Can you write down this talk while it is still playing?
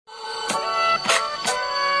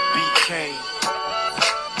K.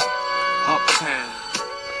 Uptown.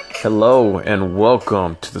 Hello and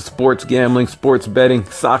welcome to the Sports Gambling, Sports Betting,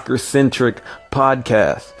 Soccer-Centric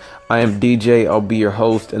podcast. I am DJ. I'll be your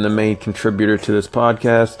host and the main contributor to this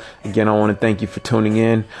podcast. Again, I want to thank you for tuning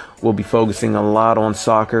in. We'll be focusing a lot on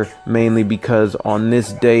soccer, mainly because on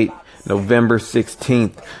this date, November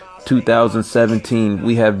 16th, 2017,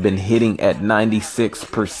 we have been hitting at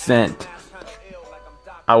 96%.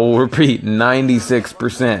 I will repeat,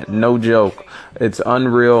 96%. No joke. It's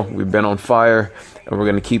unreal. We've been on fire, and we're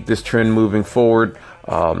going to keep this trend moving forward.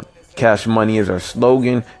 Cash money is our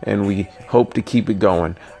slogan, and we hope to keep it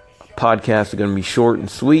going. Podcasts are going to be short and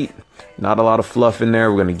sweet. Not a lot of fluff in there.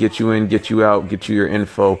 We're going to get you in, get you out, get you your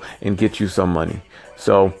info, and get you some money.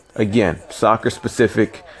 So, again, soccer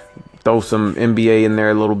specific. Throw some NBA in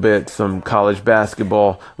there a little bit, some college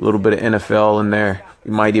basketball, a little bit of NFL in there.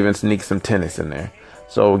 We might even sneak some tennis in there.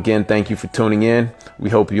 So again, thank you for tuning in. We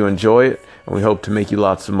hope you enjoy it, and we hope to make you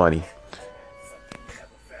lots of money.